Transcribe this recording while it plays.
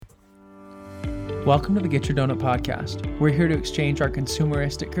Welcome to the Get Your Donut podcast. We're here to exchange our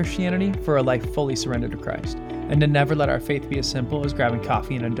consumeristic Christianity for a life fully surrendered to Christ, and to never let our faith be as simple as grabbing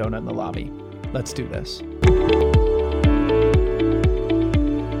coffee and a donut in the lobby. Let's do this.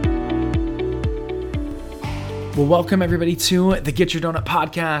 Well, welcome everybody to the Get Your Donut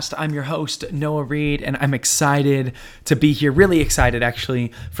podcast. I'm your host, Noah Reed, and I'm excited to be here. Really excited,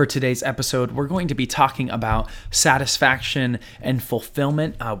 actually, for today's episode. We're going to be talking about satisfaction and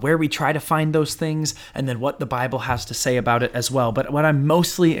fulfillment, where we try to find those things, and then what the Bible has to say about it as well. But what I'm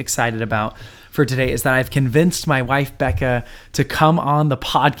mostly excited about for today is that I've convinced my wife, Becca, to come on the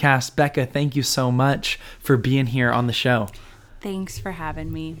podcast. Becca, thank you so much for being here on the show. Thanks for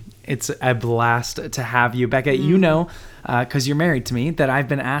having me. It's a blast to have you. Becca, you know, because you're married to me, that I've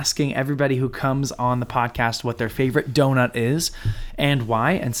been asking everybody who comes on the podcast what their favorite donut is and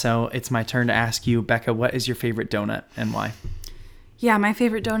why. And so it's my turn to ask you, Becca, what is your favorite donut and why? Yeah, my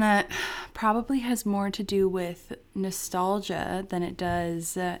favorite donut probably has more to do with nostalgia than it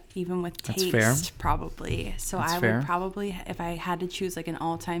does even with taste. That's fair. Probably. So That's I fair. would probably, if I had to choose like an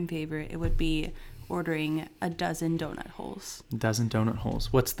all-time favorite, it would be ordering a dozen donut holes. A dozen donut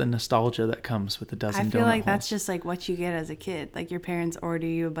holes. What's the nostalgia that comes with a dozen donut holes? I feel like that's just like what you get as a kid. Like your parents order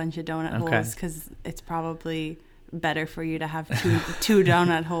you a bunch of donut holes because it's probably better for you to have two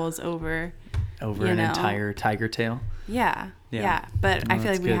donut holes over an entire tiger tail. Yeah. But No, I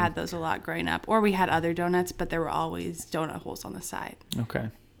feel like we good. had those a lot growing up. Or we had other donuts, but there were always donut holes on the side. Okay.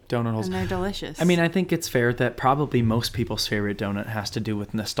 Donut holes. And they're delicious. I mean, I think it's fair that probably most people's favorite donut has to do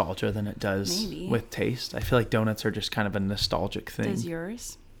with nostalgia than it does with taste. I feel like donuts are just kind of a nostalgic thing. Does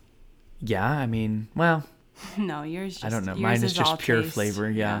yours? Yeah, I mean, well. No, yours just... I don't know. Mine is just pure taste. flavor.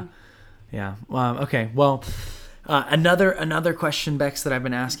 Yeah. Okay. Well, another question, Bex, that I've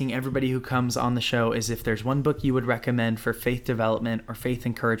been asking everybody who comes on the show is if there's one book you would recommend for faith development or faith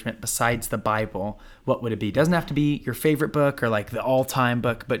encouragement besides the Bible, what would it be? Doesn't have to be your favorite book or like the all-time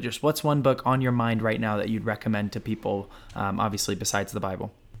book, but just what's one book on your mind right now that you'd recommend to people, obviously besides the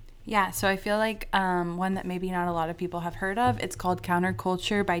Bible? Yeah, so I feel like one that maybe not a lot of people have heard of, it's called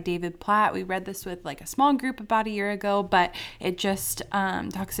Counterculture by David Platt. We read this with like a small group about a year ago, but it just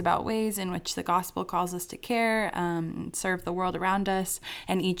talks about ways in which the gospel calls us to care, serve the world around us,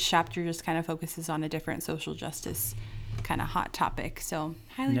 and each chapter just kind of focuses on a different social justice kind of hot topic. So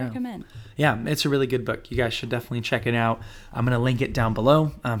highly recommend. Yeah, it's a really good book. You guys should definitely check it out. I'm going to link it down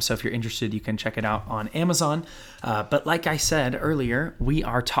below. So if you're interested, you can check it out on Amazon. But like I said earlier, we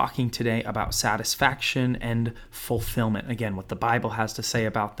are talking today about satisfaction and fulfillment. Again, what the Bible has to say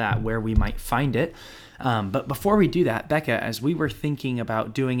about that, where we might find it. But before we do that, Becca, as we were thinking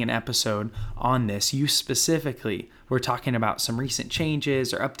about doing an episode on this, you specifically were talking about some recent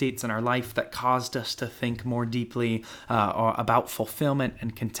changes or updates in our life that caused us to think more deeply about fulfillment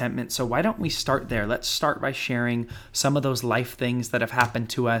and contentment. So why don't we start there? Let's start by sharing some of those life things that have happened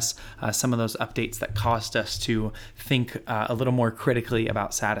to us, some of those updates that caused us to think a little more critically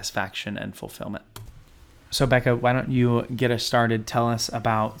about satisfaction and fulfillment. So Becca, why don't you get us started? Tell us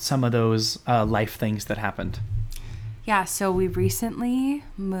about some of those life things that happened. Yeah, so we recently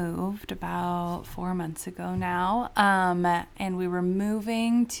moved about 4 months ago now, and we were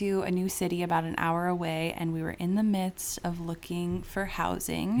moving to a new city about an hour away, and we were in the midst of looking for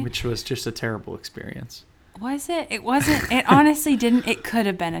housing. Which was just a terrible experience. Was it? It wasn't. It honestly didn't. It could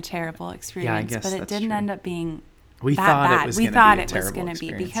have been a terrible experience, guess but it that's didn't true. end up being We that thought bad. it was We going thought to be a it was terrible going to be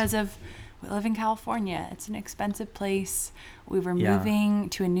experience. because of we live in California. It's an expensive place. We were Yeah. moving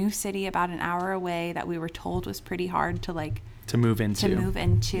to a new city about an hour away that we were told was pretty hard to move into.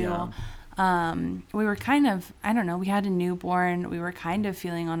 Yeah. We were kind of, I don't know, we had a newborn. We were kind of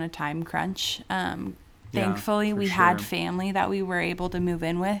feeling on a time crunch. Thankfully, we had family that we were able to move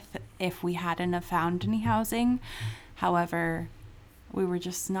in with if we hadn't have found any housing. However, we were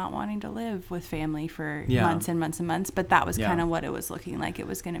just not wanting to live with family for months and months and months, but that was kind of what it was looking like it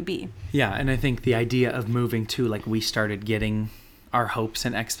was going to be. Yeah, and I think the idea of moving to, like, we started getting our hopes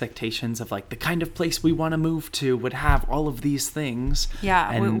and expectations of, like, the kind of place we want to move to would have all of these things.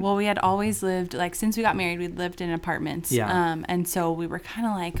 Yeah, we had always lived, like, since we got married, we'd lived in apartments. Yeah. And so we were kind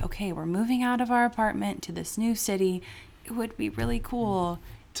of like, okay, we're moving out of our apartment to this new city. It would be really cool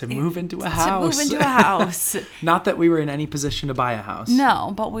to move into a house. Not that we were in any position to buy a house.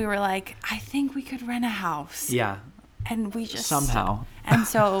 No, but we were like, I think we could rent a house. Yeah. And we just... Somehow. And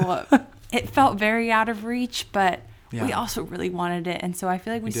so it felt very out of reach, but we also really wanted it. And so I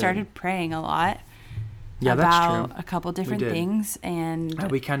feel like we started praying a lot about a couple different things. And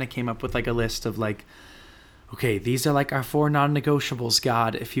we kind of came up with like a list of like, okay, these are like our 4 non-negotiables,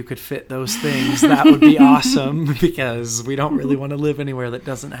 God. If you could fit those things, that would be awesome, because we don't really want to live anywhere that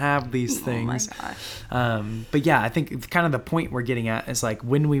doesn't have these things. Oh my gosh. But yeah, I think kind of the point we're getting at is like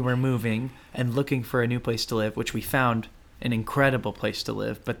when we were moving and looking for a new place to live, which we found an incredible place to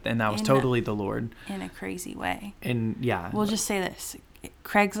live, and that was totally the Lord. In a crazy way. And yeah. We'll just say this.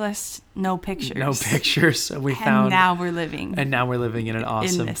 Craigslist, no pictures. No pictures. And now we're living in an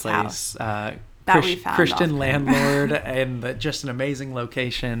awesome this place. That we found Christian landlord and just an amazing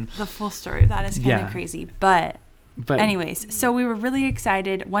location. The full story of that is kind of crazy. But anyways, so we were really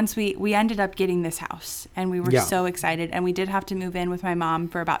excited once we ended up getting this house, and we were so excited, and we did have to move in with my mom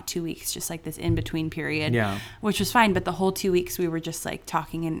for about 2 weeks, just like this in-between period, which was fine. But the whole 2 weeks we were just like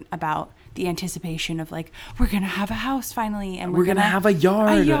talking about the anticipation of like, we're going to have a house finally, and we're going to have a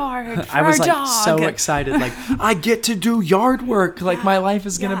yard for I was our like dog. so excited. Like, I get to do yard work. Like, my life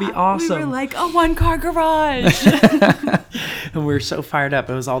is going to be awesome. We were like, a 1-car garage. And we were so fired up.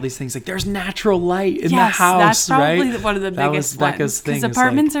 It was all these things like, there's natural light in the house, that's probably right? one of the biggest ones. Because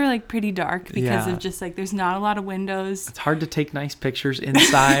apartments are like pretty dark because of just like, there's not a lot of windows. It's hard to take nice pictures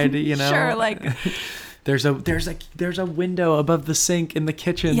inside, you know? Sure, like... There's a window above the sink in the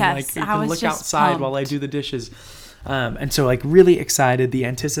kitchen. Yes, like you can look outside pumped while I do the dishes. And so like really excited. The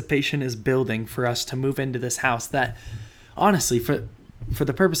anticipation is building for us to move into this house that honestly, for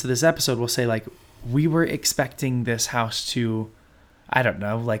the purpose of this episode, we'll say like we were expecting this house to, I don't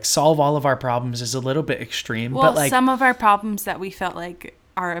know, like solve all of our problems is a little bit extreme. Well, but like some of our problems that we felt like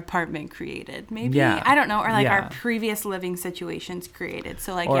our apartment created, maybe, I don't know, or like our previous living situations created.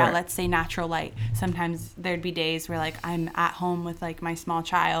 So like, let's say natural light. Sometimes there'd be days where like I'm at home with like my small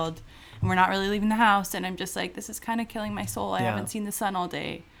child and we're not really leaving the house, and I'm just like, this is kind of killing my soul. I haven't seen the sun all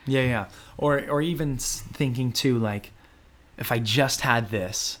day. Or even thinking too, like, if I just had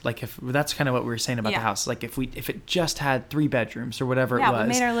this, like if that's kind of what we were saying about the house, like if it just had 3 bedrooms or whatever it was.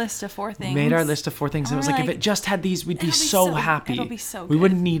 We made our list of 4 things. And it was like, if it just had these, we'd be so happy. It'll be so good. We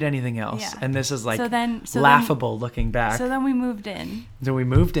wouldn't need anything else. Yeah. And this is like laughable looking back. So then we moved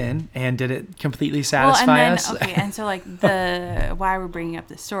in. And did it completely satisfy us? Okay, and so like why we're bringing up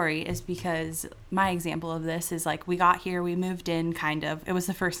this story is because my example of this is like we got here, we moved in kind of. It was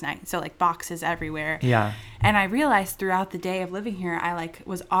the first night, so like boxes everywhere. Yeah. And I realized throughout the day of living here, I like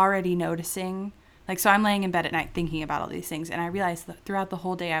was already noticing, like, so I'm laying in bed at night thinking about all these things, and I realized that throughout the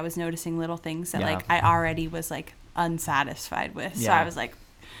whole day I was noticing little things that like I already was like unsatisfied with. So I was like,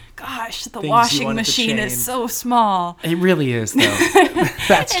 gosh, the washing machine is so small. It really is, though.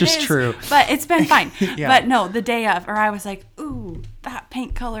 That's just true. But it's been fine. But no, the day of, or I was like, ooh, that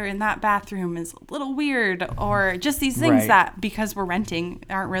paint color in that bathroom is a little weird, or just these things that, because we're renting,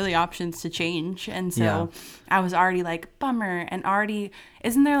 aren't really options to change. And so I was already like, bummer. And already,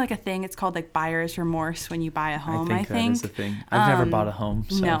 isn't there like a thing, it's called like buyer's remorse when you buy a home, I think. That is a thing. I've never bought a home,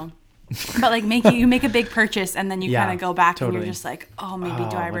 so. No. But like you make a big purchase, and then you kind of go back and you're just like, oh, maybe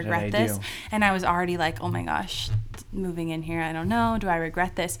do I regret this? And I was already like, oh my gosh, moving in here, I don't know, do I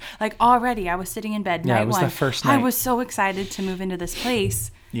regret this? Like already I was sitting in bed night one. The first night. I was so excited to move into this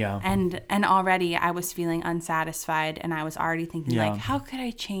place. Yeah. And already I was feeling unsatisfied, and I was already thinking like, how could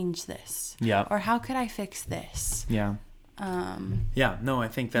I change this? Yeah. Or how could I fix this? Yeah. No, I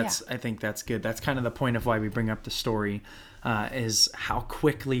think that's good. That's kind of the point of why we bring up the story. Is how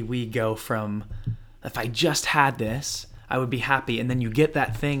quickly we go from, if I just had this, I would be happy, and then you get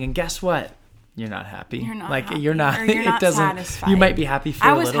that thing, and guess what? You're not happy. You're not like happy. You're not. Or you're it not doesn't. Satisfied. You might be happy for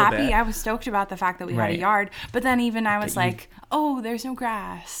a little bit. I was happy. I was stoked about the fact that we had a yard, but then even I was like, oh, there's no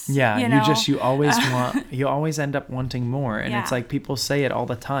grass. Yeah, you always want. You always end up wanting more, and it's like people say it all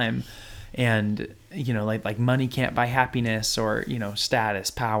the time, and. Like money can't buy happiness, or,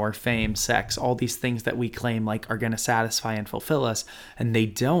 status, power, fame, sex, all these things that we claim like are going to satisfy and fulfill us. And they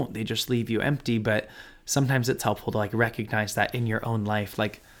don't, they just leave you empty. But sometimes it's helpful to like recognize that in your own life,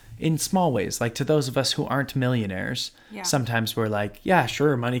 like in small ways, like to those of us who aren't millionaires, sometimes we're like, yeah,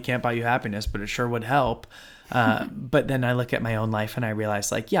 sure, money can't buy you happiness, but it sure would help. But then I look at my own life and I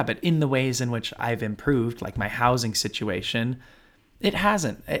realize like, yeah, but in the ways in which I've improved, like my housing situation, it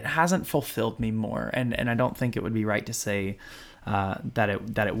hasn't fulfilled me more, and I don't think it would be right to say that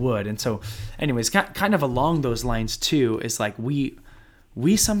it would. And so, anyways, kind of along those lines too, is like we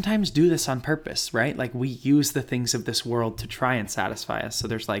sometimes do this on purpose, right? Like we use the things of this world to try and satisfy us. So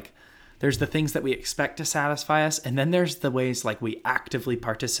there's the things that we expect to satisfy us, and then there's the ways like we actively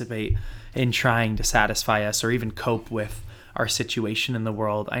participate in trying to satisfy us or even cope with our situation in the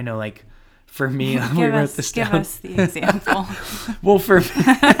world. I know, like. For me, we wrote this down. Give us the example. Well, for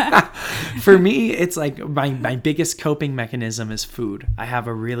For me, it's like my biggest coping mechanism is food. I have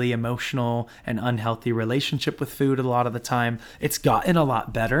a really emotional and unhealthy relationship with food a lot of the time. It's gotten a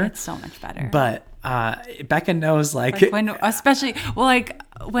lot better. It's so much better. But Becca knows like when, especially, well, like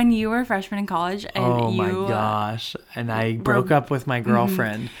when you were a freshman in college and oh my gosh. And I broke up with my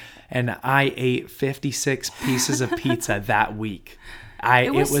girlfriend and I ate 56 pieces of pizza that week.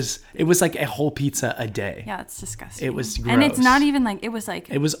 It was like a whole pizza a day. Yeah, it's disgusting. It was gross. And it's not even like, it was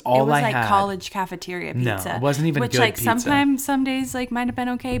all I like had. College cafeteria pizza. No, it wasn't even which good like pizza. sometimes some days like might have been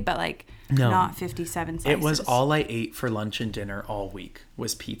okay, but like not 57 slices. It was all I ate for lunch and dinner all week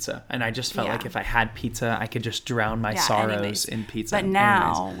was pizza. And I just felt like if I had pizza, I could just drown my sorrows in pizza. But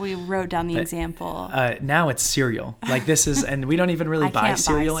now we wrote down the example. Now it's cereal. Like this is, and we don't even really buy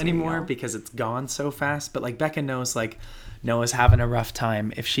cereal anymore because it's gone so fast. But like Becca knows, like Noah's having a rough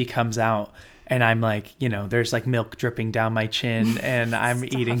time if she comes out and I'm like, there's like milk dripping down my chin and I'm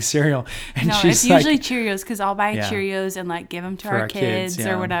eating cereal. And no, she's it's usually Cheerios because I'll buy Cheerios and like give them to our kids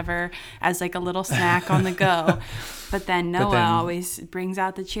or whatever as like a little snack on the go. But then Noah always brings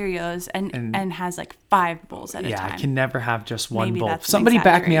out the Cheerios and has like 5 bowls at a time. Yeah, I can never have just one bowl. Somebody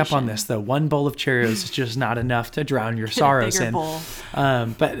back me up on this though. 1 bowl of Cheerios is just not enough to drown your sorrows in. Bowl.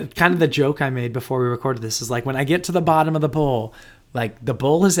 But kind of the joke I made before we recorded this is like when I get to the bottom of the bowl, like the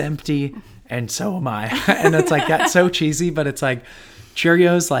bowl is empty and so am I. And it's like that's so cheesy, but it's like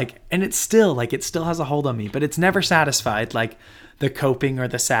Cheerios, like, and it still has a hold on me, but it's never satisfied. Like the coping or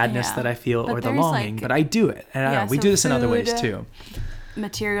the sadness that I feel or the longing, but I do it. And I don't know, we do this in other ways too.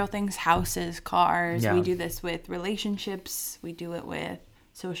 Material things, houses, cars. We do this with relationships. We do it with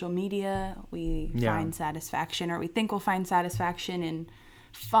social media. We find satisfaction, or we think we'll find satisfaction in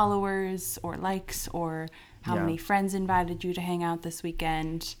followers or likes or how many friends invited you to hang out this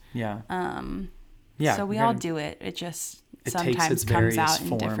weekend. So we all do it. It just sometimes comes out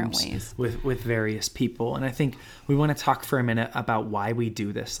in different ways with various people. And I think we want to talk for a minute about why we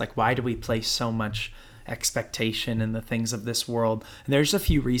do this. Like, why do we place so much expectation in the things of this world? And there's a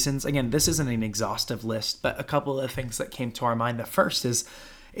few reasons. Again, this isn't an exhaustive list, but a couple of things that came to our mind. The first is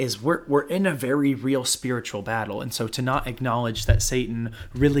we're in a very real spiritual battle. And so to not acknowledge that Satan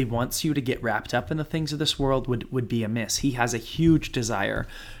really wants you to get wrapped up in the things of this world would be amiss. He has a huge desire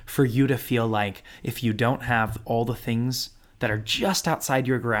for you to feel like if you don't have all the things that are just outside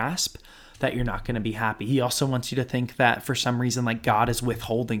your grasp, that you're not going to be happy. He also wants you to think that for some reason, like God is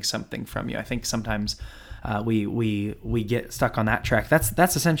withholding something from you. I think sometimes we get stuck on that track.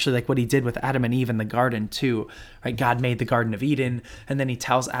 That's essentially like what he did with Adam and Eve in the garden too, right? God made the Garden of Eden, and then he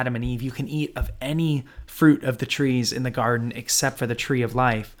tells Adam and Eve, you can eat of any fruit of the trees in the garden except for the tree of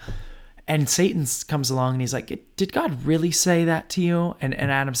life. And Satan comes along and he's like, did God really say that to you? And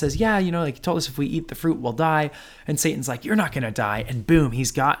Adam says, yeah, like he told us if we eat the fruit, we'll die. And Satan's like, you're not going to die. And boom,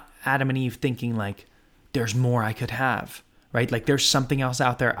 he's got Adam and Eve thinking like, there's more I could have, right? Like there's something else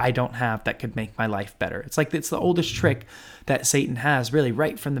out there I don't have that could make my life better. It's like, it's the oldest trick that Satan has really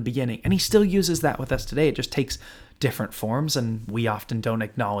right from the beginning. And he still uses that with us today. It just takes different forms, and we often don't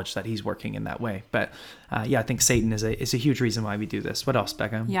acknowledge that he's working in that way. But I think Satan is a huge reason why we do this. What else,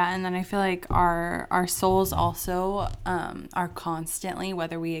 Becca? Yeah, and then I feel like our souls also are constantly,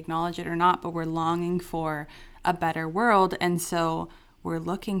 whether we acknowledge it or not, but we're longing for a better world, and so we're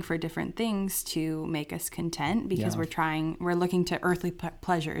looking for different things to make us content because we're looking to earthly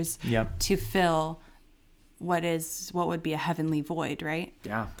pleasures to fill what would be a heavenly void, right?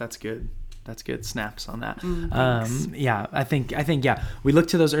 Yeah, that's good. That's good snaps on that. I think we look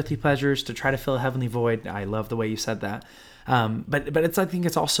to those earthly pleasures to try to fill a heavenly void. I love the way you said that. But I think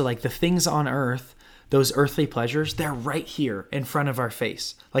it's also like the things on earth, those earthly pleasures, they're right here in front of our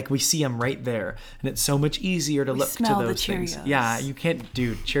face. Like we see them right there, and it's so much easier to look to those things. Yeah, you can't.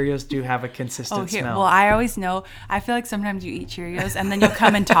 Cheerios do have a consistent smell. Well, I always know. I feel like sometimes you eat Cheerios and then you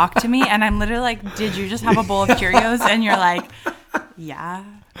come and talk to me, and I'm literally like, "Did you just have a bowl of Cheerios?" And you're like, "Yeah."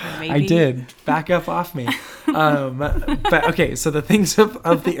 Maybe. I did. Back up off me. But okay, so the things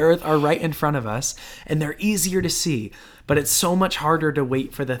of the earth are right in front of us, and they're easier to see, but it's so much harder to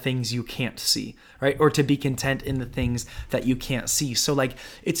wait for the things you can't see, right? Or to be content in the things that you can't see. So like,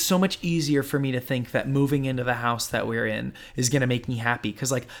 it's so much easier for me to think that moving into the house that we're in is going to make me happy.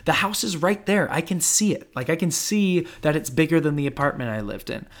 Cause like the house is right there. I can see it. Like I can see that it's bigger than the apartment I lived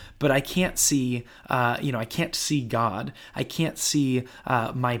in, but I can't see, I can't see God. I can't see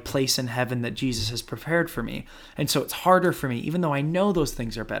my place in heaven that Jesus has prepared for me. And so it's harder for me, even though I know those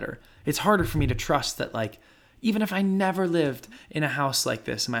things are better, it's harder for me to trust that like, even if I never lived in a house like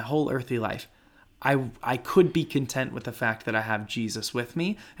this in my whole earthly life, I could be content with the fact that I have Jesus with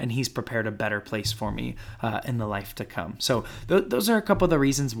me and he's prepared a better place for me in the life to come. So those are a couple of the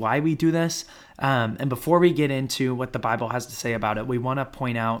reasons why we do this. And before we get into what the Bible has to say about it, we want to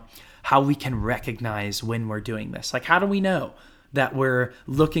point out how we can recognize when we're doing this. Like, how do we know that we're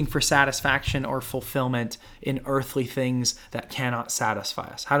looking for satisfaction or fulfillment in earthly things that cannot satisfy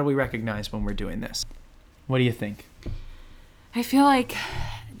us? How do we recognize when we're doing this? What do you think? I feel like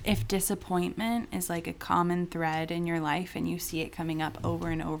if disappointment is like a common thread in your life and you see it coming up over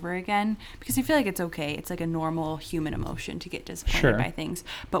and over again, because I feel like it's okay. It's like a normal human emotion to get disappointed by things.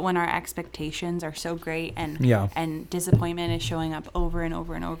 But when our expectations are so great and disappointment is showing up over and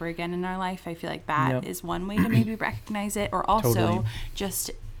over and over again in our life, I feel like that is one way to maybe recognize it. Or also just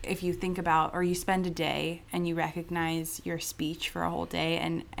if you think about, or you spend a day and you recognize your speech for a whole day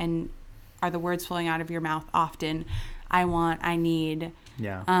and are the words flowing out of your mouth often, I want, I need,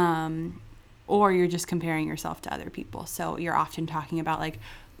 or you're just comparing yourself to other people. So you're often talking about like,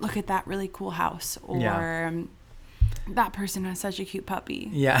 look at that really cool house, or that person has such a cute puppy.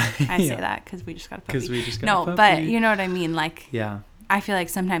 Yeah. I say that because we just got a puppy. But you know what I mean? Like, I feel like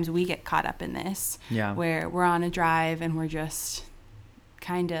sometimes we get caught up in this where we're on a drive and we're just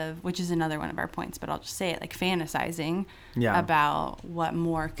kind of, which is another one of our points, but I'll just say it, like fantasizing about what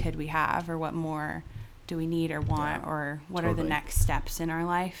more could we have, or what more do we need or want, or what are the next steps in our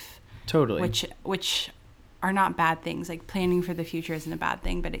life. Which are not bad things. Like planning for the future isn't a bad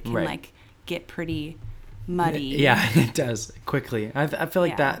thing, but it can like get pretty muddy. Yeah, it does quickly. I feel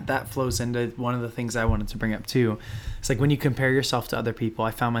like that flows into one of the things I wanted to bring up too. It's like when you compare yourself to other people,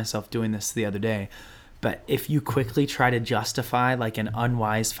 I found myself doing this the other day. But if you quickly try to justify like an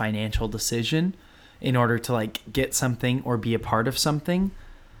unwise financial decision in order to like get something or be a part of something,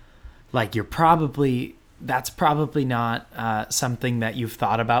 like that's probably not something that you've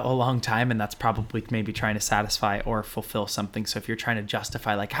thought about a long time, and that's probably maybe trying to satisfy or fulfill something. So if you're trying to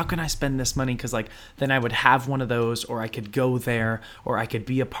justify like, how can I spend this money? Because like then I would have one of those, or I could go there, or I could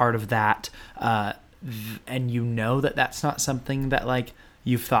be a part of that, and you know that that's not something that like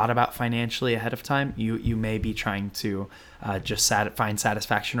you've thought about financially ahead of time, you may be trying to just find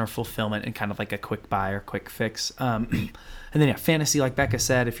satisfaction or fulfillment in kind of like a quick buy or quick fix. And then fantasy, like Becca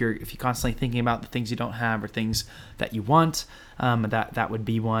said, if you're constantly thinking about the things you don't have or things that you want, that would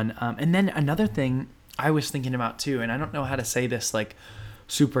be one. And then another thing I was thinking about too, and I don't know how to say this like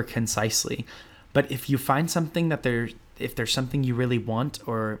super concisely, but if you find something that if there's something you really want,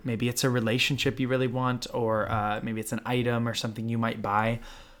 or maybe it's a relationship you really want, or maybe it's an item or something you might buy,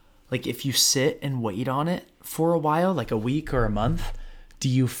 like if you sit and wait on it for a while, like a week or a month, do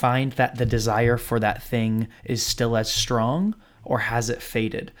you find that the desire for that thing is still as strong, or has it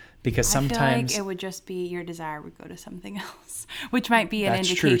faded? Because sometimes I feel like it would just be your desire would go to something else, which might be an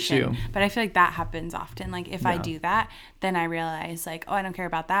indication. True too. But I feel like that happens often. Like if I do that, then I realize like, oh, I don't care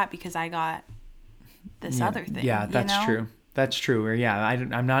about that because I got this other thing. Yeah, that's true. That's true. Or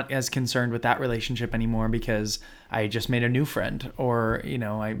I'm not as concerned with that relationship anymore because I just made a new friend, or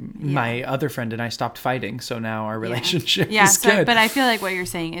my other friend and I stopped fighting, so now our relationship is good. But I feel like what you're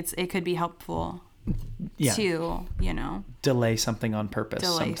saying, it could be helpful to delay something on purpose.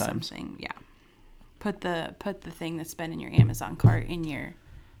 Put the thing that's been in your Amazon cart in your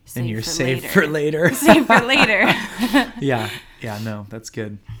save for later. Save for later. Yeah. No, that's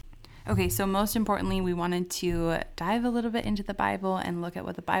good. Okay, so most importantly, we wanted to dive a little bit into the Bible and look at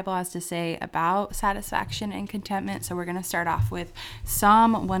what the Bible has to say about satisfaction and contentment. So we're going to start off with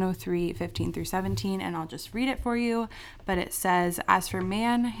Psalm 103, 15 through 17, and I'll just read it for you. But it says, "As for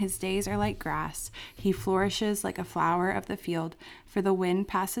man, his days are like grass. He flourishes like a flower of the field. For the wind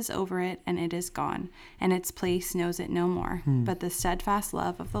passes over it, and it is gone, and its place knows it no more. But the steadfast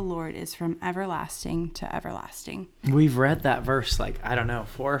love of the Lord is from everlasting to everlasting." We've read that verse 4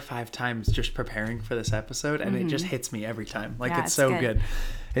 or 5 times just preparing for this episode, and it just hits me every time. It's so good.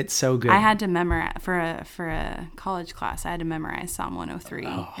 It's so good. I had to memorize for a college class. I had to memorize Psalm 103,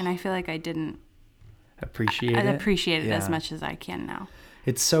 and I feel like I didn't appreciate it as much as I can now.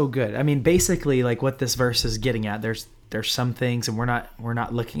 It's so good. I mean, basically, like what this verse is getting at, there's some things, and we're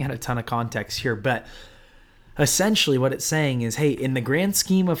not looking at a ton of context here, but essentially what it's saying is, hey, in the grand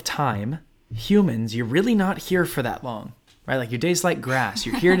scheme of time, humans, you're really not here for that long, right? Like your day's like grass.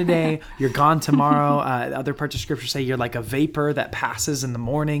 You're here today, you're gone tomorrow. Other parts of scripture say you're like a vapor that passes in the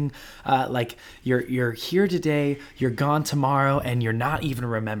morning. Like you're here today, you're gone tomorrow, and you're not even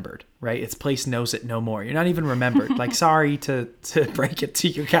remembered, right? Its place knows it no more. You're not even remembered. Like, sorry to break it to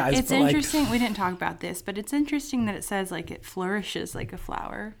you guys. It's interesting. We didn't talk about this, but it's interesting that it says like it flourishes like a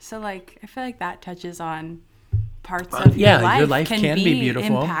flower. So like, I feel like that touches on parts of your life. Your life can be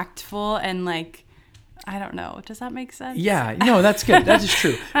beautiful, impactful, and like I don't know. Does that make sense? Yeah, no, that's good. That is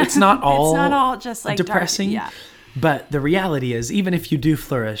true. It's not all just like depressing. Dark. Yeah. But the reality is, even if you do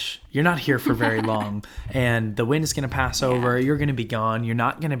flourish, you're not here for very long, and the wind is going to pass over. You're going to be gone. You're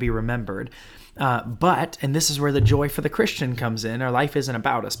not going to be remembered. And this is where the joy for the Christian comes in. Our life isn't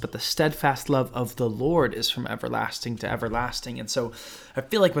about us, but the steadfast love of the Lord is from everlasting to everlasting. And so I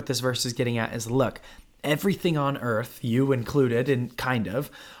feel like what this verse is getting at is, look, everything on earth, you included, and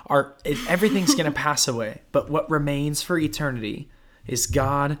everything's going to pass away. But what remains for eternity is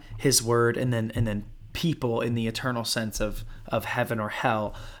God, His Word, and then people in the eternal sense of heaven or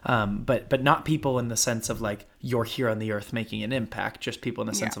hell, but not people in the sense of like you're here on the earth making an impact, just people in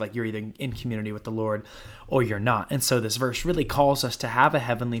the sense of like you're either in community with the Lord or you're not. And so this verse really calls us to have a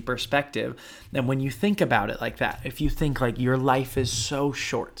heavenly perspective. And when you think about it like that, if you think like your life is so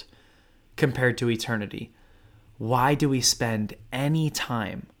short compared to eternity, why do we spend any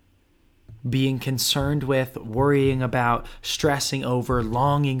time being concerned with, worrying about, stressing over,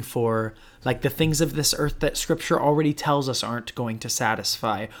 longing for, like the things of this earth that Scripture already tells us aren't going to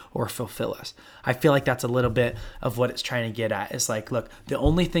satisfy or fulfill us? I feel like that's a little bit of what it's trying to get at. It's like, look, the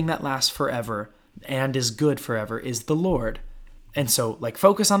only thing that lasts forever and is good forever is the Lord. And so like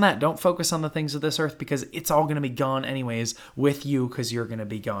focus on that. Don't focus on the things of this earth, because it's all going to be gone anyways with you, because you're going to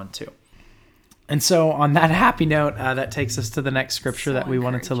be gone too. And so on that happy note, that takes us to the next scripture that we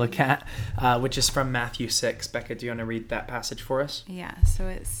wanted to look at, which is from Matthew 6. Becca, do you want to read that passage for us? Yeah, so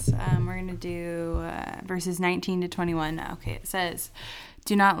it's we're going to do verses 19 to 21. Okay, it says,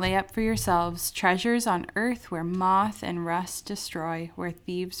 "Do not lay up for yourselves treasures on earth where moth and rust destroy, where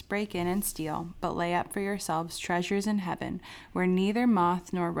thieves break in and steal, but lay up for yourselves treasures in heaven where neither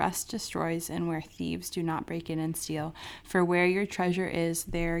moth nor rust destroys, and where thieves do not break in and steal. For where your treasure is,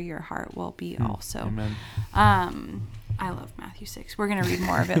 there your heart will be also." Amen. I love Matthew 6. We're going to read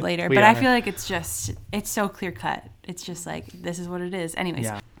more of it later, but I feel like it's so clear cut. It's just like, this is what it is. Anyways.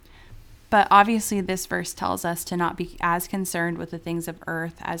 Yeah. But obviously this verse tells us to not be as concerned with the things of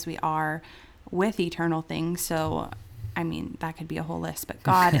earth as we are with eternal things. So, I mean, that could be a whole list, but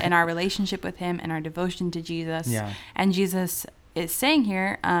God and our relationship with Him and our devotion to Jesus. Yeah. And Jesus is saying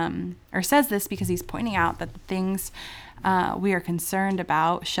here, or says this because He's pointing out that the things we are concerned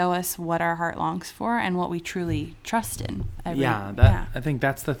about show us what our heart longs for and what we truly trust in. I think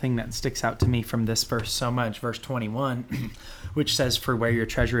that's the thing that sticks out to me from this verse so much. Verse 21, which says, "For where your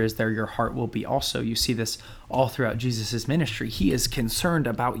treasure is, there your heart will be also." You see this all throughout Jesus' ministry. He is concerned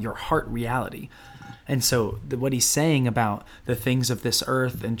about your heart reality. And so what He's saying about the things of this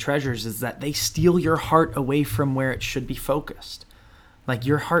earth and treasures is that they steal your heart away from where it should be focused. Like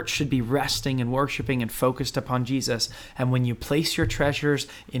your heart should be resting and worshiping and focused upon Jesus. And when you place your treasures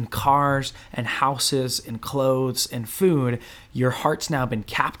in cars and houses and clothes and food, your heart's now been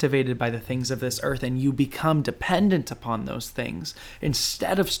captivated by the things of this earth, and you become dependent upon those things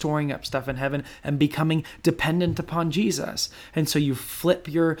instead of storing up stuff in heaven and becoming dependent upon Jesus. And so you flip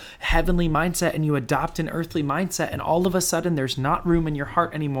your heavenly mindset and you adopt an earthly mindset, and all of a sudden there's not room in your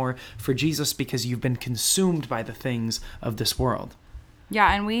heart anymore for Jesus, because you've been consumed by the things of this world.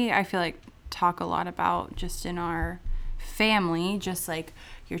 Yeah, and I feel like, talk a lot about just in our family, just like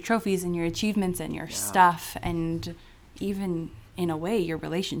your trophies and your achievements and your stuff, and even in a way your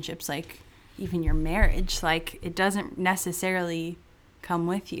relationships, like even your marriage, like it doesn't necessarily come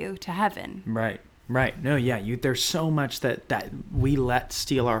with you to heaven. Right. No, yeah, there's so much that we let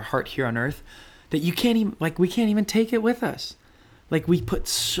steal our heart here on earth that we can't even take it with us. Like we put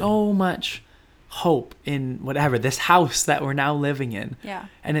so much hope in whatever, this house that we're now living in. Yeah.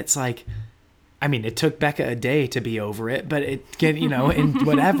 And it's like, I mean, it took Becca a day to be over it, but in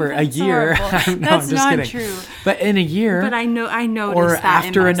whatever, a year. That's not kidding. True. But in a year. But I noticed or that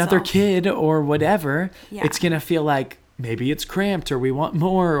after in another kid or whatever, it's going to feel like maybe it's cramped, or we want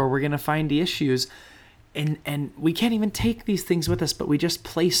more, or we're going to find the issues. And we can't even take these things with us, but we just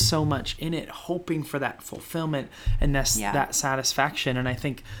place so much in it, hoping for that fulfillment and that satisfaction. And I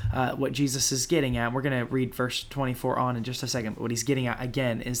think what Jesus is getting at, we're going to read verse 24 on in just a second, but what He's getting at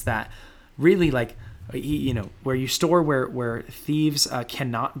again is that really, like, where you store, where thieves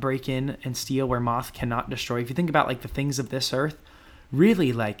cannot break in and steal, where moth cannot destroy. If you think about like the things of this earth,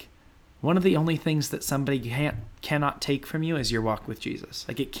 really, like, one of the only things that somebody cannot take from you is your walk with Jesus.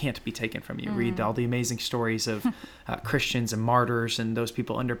 Like, it can't be taken from you. Read all the amazing stories of Christians and martyrs and those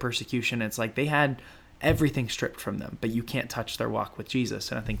people under persecution. It's like they had everything stripped from them, but you can't touch their walk with Jesus.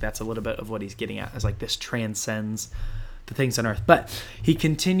 And I think that's a little bit of what He's getting at, is like this transcends the things on earth. But he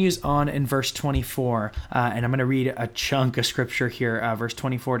continues on in verse 24, and I'm going to read a chunk of scripture here, verse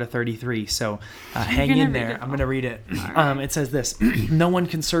 24 to 33. So hang in there. I'm going to read it. It says this: "No one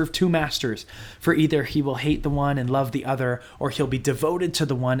can serve two masters, for either he will hate the one and love the other, or he'll be devoted to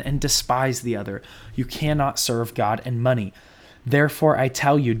the one and despise the other. You cannot serve God and money. Therefore, I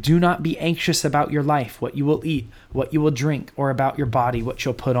tell you, do not be anxious about your life, what you will eat, what you will drink, or about your body, what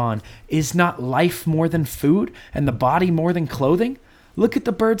you'll put on. Is not life more than food, and the body more than clothing? Look at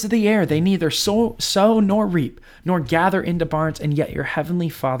the birds of the air. They neither sow nor reap, nor gather into barns, and yet your heavenly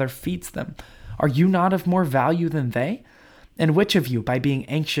Father feeds them. Are you not of more value than they? And which of you, by being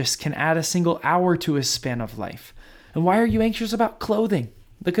anxious, can add a single hour to his span of life? And why are you anxious about clothing?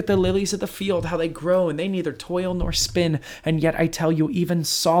 Look at the lilies of the field, how they grow, and they neither toil nor spin. And yet I tell you, even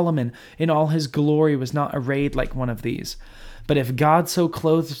Solomon in all his glory was not arrayed like one of these. But if God so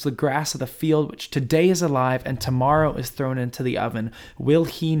clothes the grass of the field, which today is alive and tomorrow is thrown into the oven, will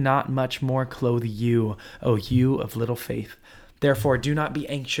he not much more clothe you, O you of little faith? Therefore, do not be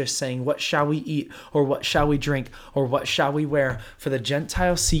anxious, saying, what shall we eat, or what shall we drink, or what shall we wear? For the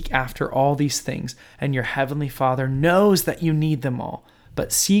Gentiles seek after all these things, and your heavenly Father knows that you need them all.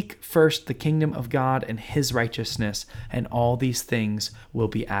 But seek first the kingdom of God and his righteousness, and all these things will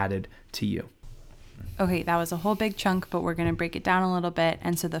be added to you." Okay, that was a whole big chunk, but we're going to break it down a little bit.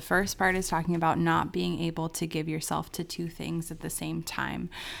 And so the first part is talking about not being able to give yourself to two things at the same time.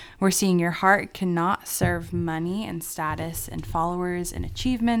 We're seeing your heart cannot serve money and status and followers and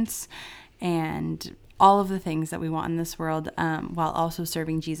achievements and all of the things that we want in this world, while also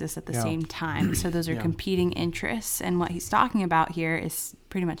serving Jesus at the same time. So those are competing interests. And what he's talking about here is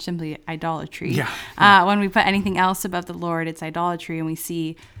pretty much simply idolatry. When we put anything else above the Lord, it's idolatry. And we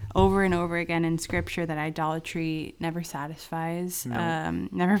see over and over again in scripture that idolatry never satisfies,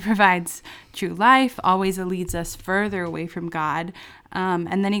 never provides true life, always leads us further away from God.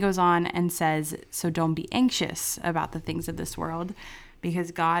 And then he goes on and says, so don't be anxious about the things of this world,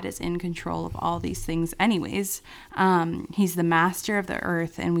 because God is in control of all these things anyways. He's the master of the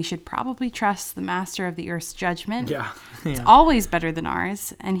earth, and we should probably trust the master of the earth's judgment. It's always better than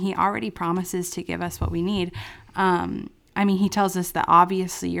ours, and he already promises to give us what we need. He tells us that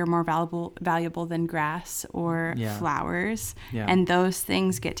obviously you're more valuable than grass or flowers, and those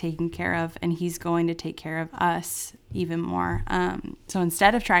things get taken care of, and he's going to take care of us even more. So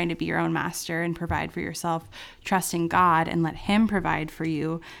instead of trying to be your own master and provide for yourself, trust in God and let him provide for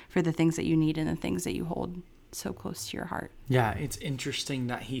you for the things that you need and the things that you hold so close to your heart. Yeah, it's interesting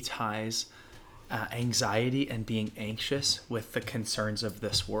that he ties anxiety and being anxious with the concerns of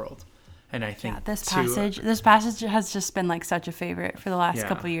this world. And I think this passage has just been like such a favorite for the last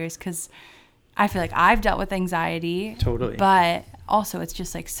couple of years, because I feel like I've dealt with anxiety. Totally. But also it's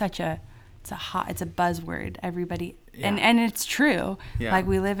just like it's a buzzword. Everybody, and it's true. Yeah. Like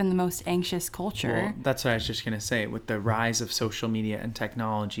we live in the most anxious culture. Well, that's what I was just going to say, with the rise of social media and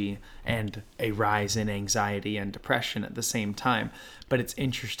technology and a rise in anxiety and depression at the same time. But it's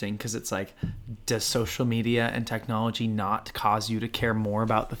interesting because it's like, does social media and technology not cause you to care more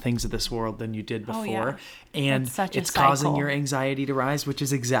about the things of this world than you did before? Oh, yeah. And it's causing your anxiety to rise, which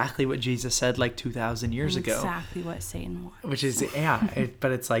is exactly what Jesus said like 2,000 years ago. Exactly what Satan wants. Which is,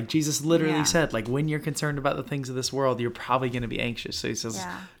 but it's like Jesus literally said, like, when you're concerned about the things of this world, you're probably going to be anxious. So he says,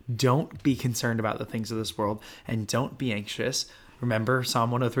 don't be concerned about the things of this world and don't be anxious. Remember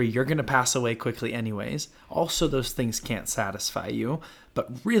Psalm 103, you're going to pass away quickly anyways. Also, those things can't satisfy you, but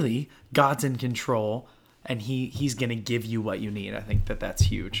really God's in control and he's going to give you what you need. I think that's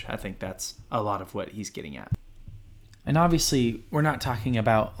huge. I think that's a lot of what he's getting at. And obviously we're not talking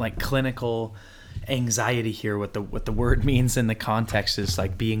about like clinical anxiety here. What the word means in the context is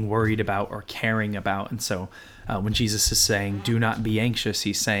like being worried about or caring about. And so when Jesus is saying, do not be anxious,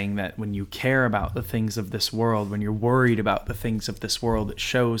 he's saying that when you care about the things of this world, when you're worried about the things of this world, it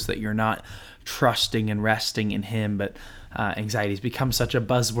shows that you're not trusting and resting in him. But anxiety has become such a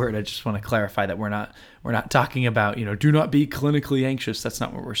buzzword. I just want to clarify that we're not talking about, do not be clinically anxious. That's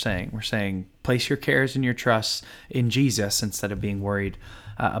not what we're saying. We're saying place your cares and your trusts in Jesus instead of being worried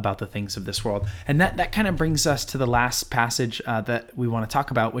about the things of this world. And that kind of brings us to the last passage that we want to talk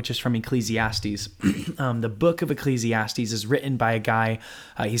about, which is from Ecclesiastes. The book of Ecclesiastes is written by a guy,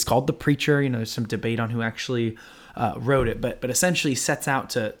 he's called the Preacher. There's some debate on who actually wrote it, but essentially sets out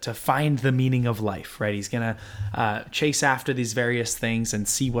to find the meaning of life, right? He's going to chase after these various things and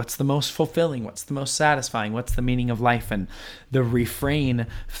see what's the most fulfilling, what's the most satisfying, what's the meaning of life. And the refrain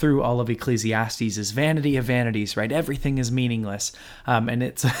through all of Ecclesiastes is vanity of vanities, right? Everything is meaningless. And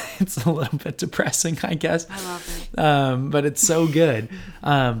it's a little bit depressing, I guess. I love it. But it's so good.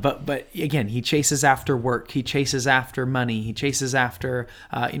 But again, he chases after work. He chases after money. He chases after,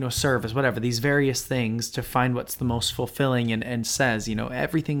 service, whatever, these various things to find what's the most fulfilling, and says,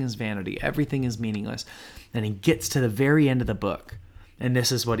 everything is vanity. Everything is meaningless. And he gets to the very end of the book. And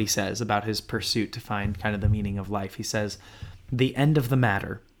this is what he says about his pursuit to find kind of the meaning of life. He says, the end of the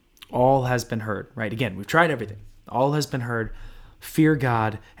matter, all has been heard, right? Again, we've tried everything. All has been heard. Fear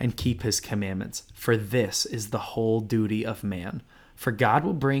God and keep his commandments, for this is the whole duty of man. For God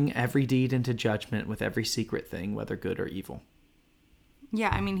will bring every deed into judgment with every secret thing, whether good or evil. Yeah,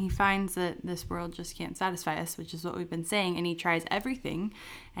 I mean, he finds that this world just can't satisfy us, which is what we've been saying, and he tries everything,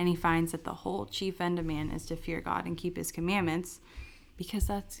 and he finds that the whole chief end of man is to fear God and keep his commandments, because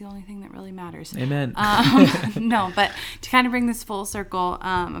that's the only thing that really matters. Amen. No, but to kind of bring this full circle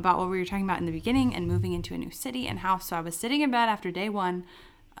about what we were talking about in the beginning and moving into a new city and house. So I was sitting in bed after day one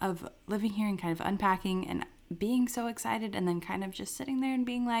of living here and kind of unpacking and being so excited, and then kind of just sitting there and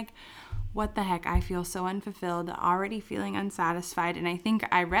being like, what the heck? I feel so unfulfilled, already feeling unsatisfied. And I think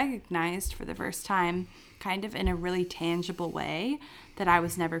I recognized for the first time, kind of in a really tangible way, that I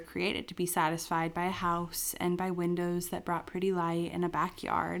was never created to be satisfied by a house and by windows that brought pretty light and a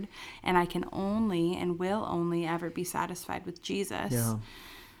backyard. And I can only and will only ever be satisfied with Jesus. Yeah.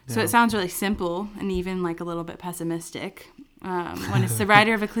 So it sounds really simple and even like a little bit pessimistic when it's the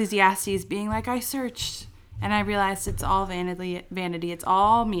writer of Ecclesiastes being like, I searched and I realized it's all vanity. It's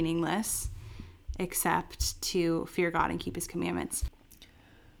all meaningless except to fear God and keep his commandments.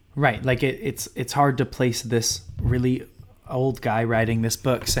 Right. Like it's hard to place this really old guy writing this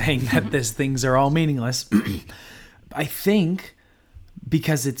book saying that these things are all meaningless. I think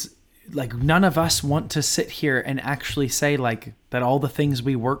because it's like none of us want to sit here and actually say like that all the things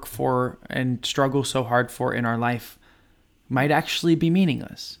we work for and struggle so hard for in our life might actually be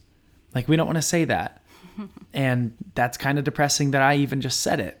meaningless. Like we don't want to say that. And that's kind of depressing that I even just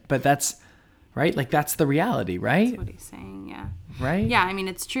said it, but that's right. Like that's the reality, right? That's what he's saying. Yeah. Right. Yeah. I mean,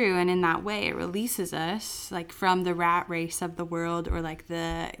 it's true. And in that way, it releases us like from the rat race of the world, or like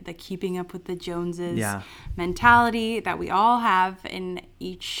the keeping up with the Joneses mentality that we all have in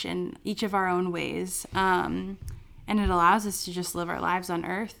each of our own ways. And it allows us to just live our lives on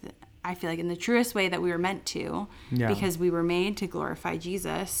earth, I feel like, in the truest way that we were meant to, because we were made to glorify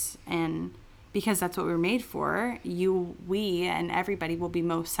Jesus, and because that's what we were made for. We, and everybody will be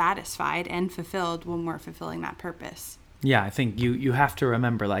most satisfied and fulfilled when we're fulfilling that purpose. Yeah, I think you have to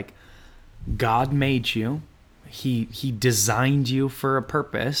remember, like, God made you. He designed you for a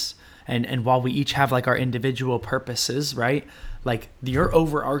purpose. And while we each have, like, our individual purposes, right? Like, your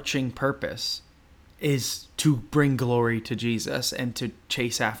overarching purpose is to bring glory to Jesus and to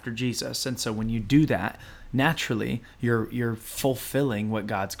chase after Jesus. And so when you do that, naturally you're fulfilling what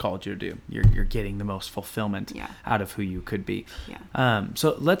God's called you to do. You're getting the most fulfillment out of who you could be.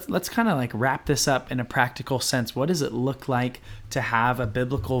 So let's kind of like wrap this up in a practical sense. What does it look like to have a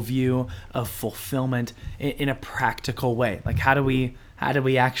biblical view of fulfillment in a practical way? Like how do we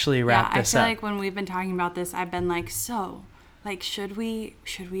actually wrap this up? I feel like when we've been talking about this, I've been like, so like should we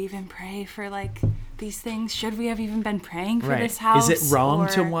even pray for like these things? Should we have even been praying for this house? Is it wrong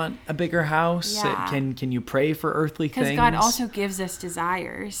to want a bigger house? Can you pray for earthly things? Because God also gives us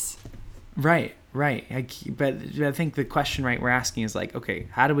desires. Right. But I think the question we're asking is like, okay,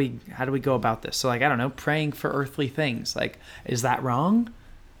 how do we go about this? So like, I don't know, praying for earthly things. Like, is that wrong?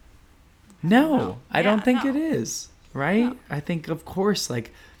 No, I don't think it is. Right? No. I think, of course,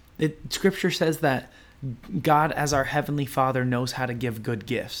 like Scripture says that God, as our Heavenly Father, knows how to give good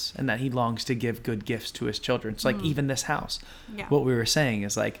gifts, and that He longs to give good gifts to His children. So, like, even this house, what we were saying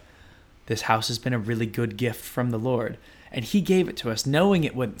is, like, this house has been a really good gift from the Lord. And He gave it to us knowing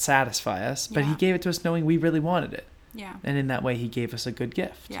it wouldn't satisfy us, but He gave it to us knowing we really wanted it. Yeah. And in that way, He gave us a good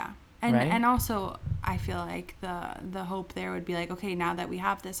gift. Yeah. And also, I feel like the hope there would be like, okay, now that we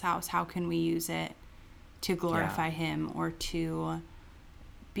have this house, how can we use it to glorify Him, or to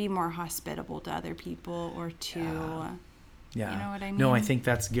be more hospitable to other people, or to you know what I mean? No, I think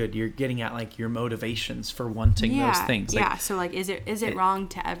that's good. You're getting at like your motivations for wanting those things. Like, so like is it wrong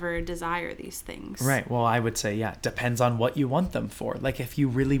to ever desire these things? Right. Well, I would say depends on what you want them for. Like if you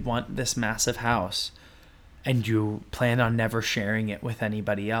really want this massive house and you plan on never sharing it with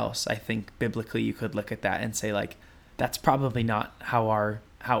anybody else, I think biblically you could look at that and say like that's probably not how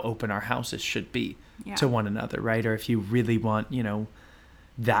open our houses should be to one another, right? Or if you really want,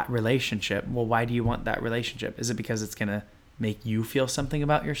 that relationship, well, why do you want that relationship? Is it because it's going to make you feel something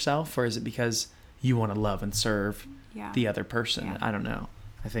about yourself, or is it because you want to love and serve the other person? I don't know.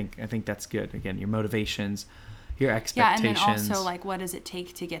 I think that's good. Again, your motivations your expectations. Yeah, and then also, like, what does it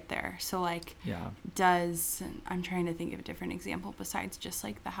take to get there? So, like, I'm trying to think of a different example besides just,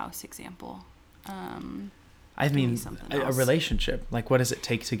 like, the house example. I mean, a relationship. Like, what does it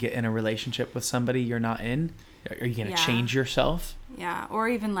take to get in a relationship with somebody you're not in? Are you going to change yourself? Yeah. Or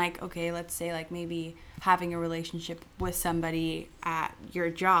even, like, okay, let's say, like, maybe having a relationship with somebody at your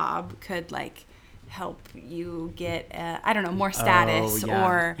job could, like, help you get I don't know, more status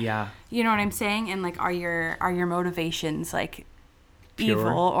or you know what I'm saying? And, like, are your motivations, like, pure?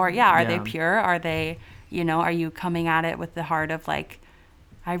 Evil, or are they pure? Are they, you know, are you coming at it with the heart of, like,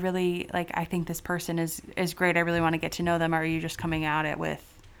 I really, like, I think this person is great, I really want to get to know them? Or are you just coming at it with,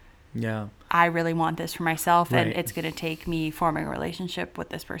 I really want this for myself, and it's going to take me forming a relationship with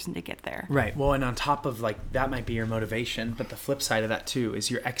this person to get there. Right. Well, and on top of, like, that might be your motivation, but the flip side of that too is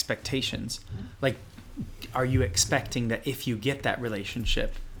your expectations. Like, are you expecting that if you get that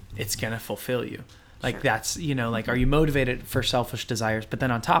relationship, it's going to fulfill you? Like, that's, you know, like, are you motivated for selfish desires? But then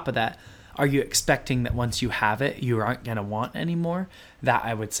on top of that, are you expecting that once you have it, you aren't going to want anymore? That,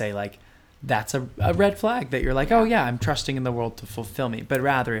 I would say, like, that's a red flag that you're like, oh yeah, I'm trusting in the world to fulfill me. But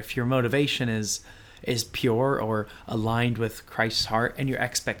rather, if your motivation is pure or aligned with Christ's heart, and your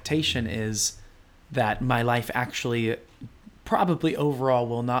expectation is that my life actually probably overall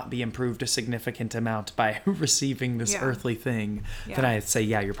will not be improved a significant amount by receiving this earthly thing, then I'd say,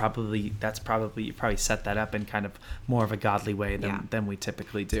 you probably set that up in kind of more of a godly way than we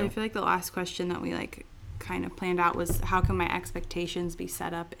typically do. So I feel like the last question that we, like, kind of planned out was, how can my expectations be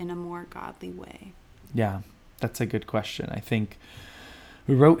set up in a more godly way? Yeah, that's a good question. I think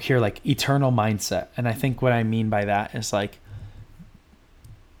we wrote here, like, eternal mindset. And I think what I mean by that is, like,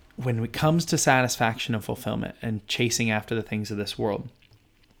 when it comes to satisfaction and fulfillment and chasing after the things of this world,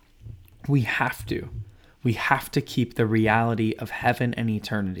 we have to keep the reality of heaven and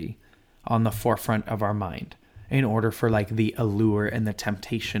eternity on the forefront of our mind in order for, like, the allure and the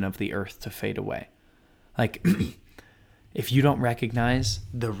temptation of the earth to fade away. Like, if you don't recognize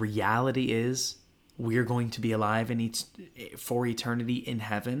the reality is we're going to be alive for eternity in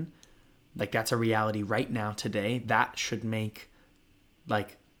heaven, like, that's a reality right now today, that should make,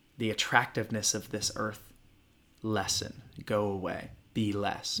 like, the attractiveness of this earth lessen, go away, be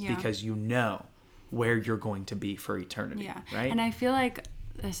less, because you know where you're going to be for eternity, right? And I feel like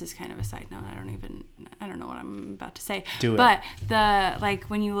this is kind of a side note. I don't know what I'm about to say. Do it. But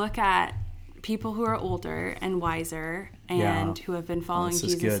when you look at people who are older and wiser and who have been following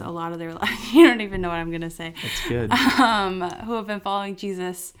Jesus a lot of their life, you don't even know what I'm going to say. It's good. Who have been following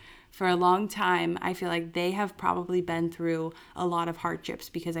Jesus for a long time, I feel like they have probably been through a lot of hardships,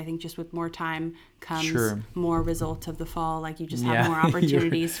 because I think just with more time comes more results of the fall. Like, you just have more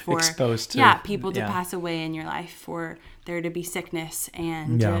opportunities for exposed to, people to pass away in your life, for there to be sickness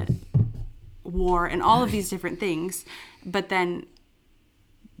and war and all of these different things. But then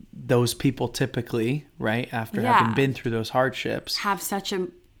those people typically, right, after having been through those hardships, have such a,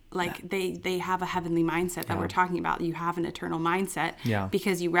 like, they have a heavenly mindset that we're talking about. You have an eternal mindset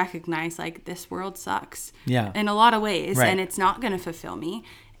because you recognize, like, this world sucks in a lot of ways, and it's not going to fulfill me,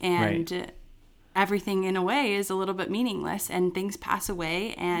 and everything in a way is a little bit meaningless, and things pass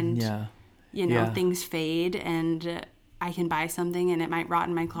away, and you know, things fade, and I can buy something and it might rot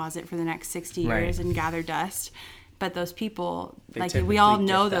in my closet for the next 60 years and gather dust. But those people, like, we all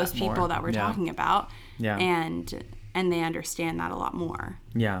know those people that we're talking about, and they understand that a lot more.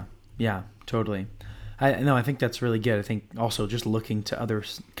 Yeah, totally. I think that's really good. I think also just looking to other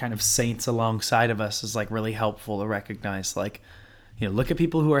kind of saints alongside of us is, like, really helpful to recognize, like, you know, look at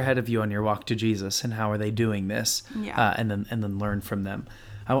people who are ahead of you on your walk to Jesus and how are they doing this, and then learn from them.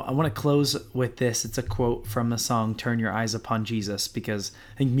 I want to close with this. It's a quote from the song "Turn Your Eyes Upon Jesus," because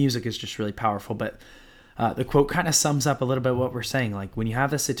I think music is just really powerful, but the quote kind of sums up a little bit what we're saying. Like, when you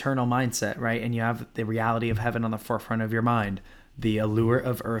have this eternal mindset, right, and you have the reality of heaven on the forefront of your mind, the allure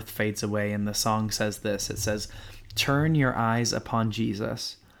of earth fades away. And the song says this. It says, "Turn your eyes upon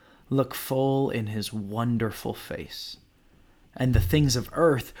Jesus, look full in his wonderful face, and the things of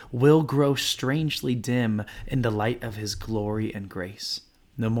earth will grow strangely dim in the light of his glory and grace."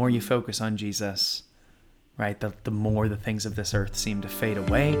 The more you focus on Jesus, right, the more the things of this earth seem to fade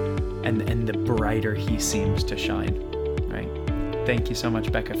away, and the brighter he seems to shine, right? Thank you so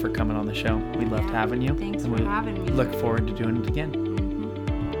much, Becca, for coming on the show. We loved having you. Thanks for having me. Look forward to doing it again.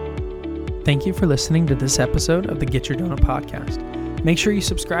 Mm-hmm. Thank you for listening to this episode of the Get Your Donut podcast. Make sure you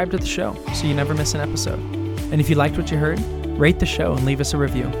subscribe to the show so you never miss an episode. And if you liked what you heard, rate the show and leave us a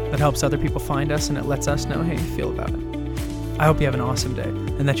review. That helps other people find us, and it lets us know how you feel about it. I hope you have an awesome day,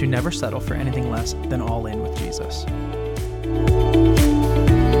 and that you never settle for anything less than all in with Jesus.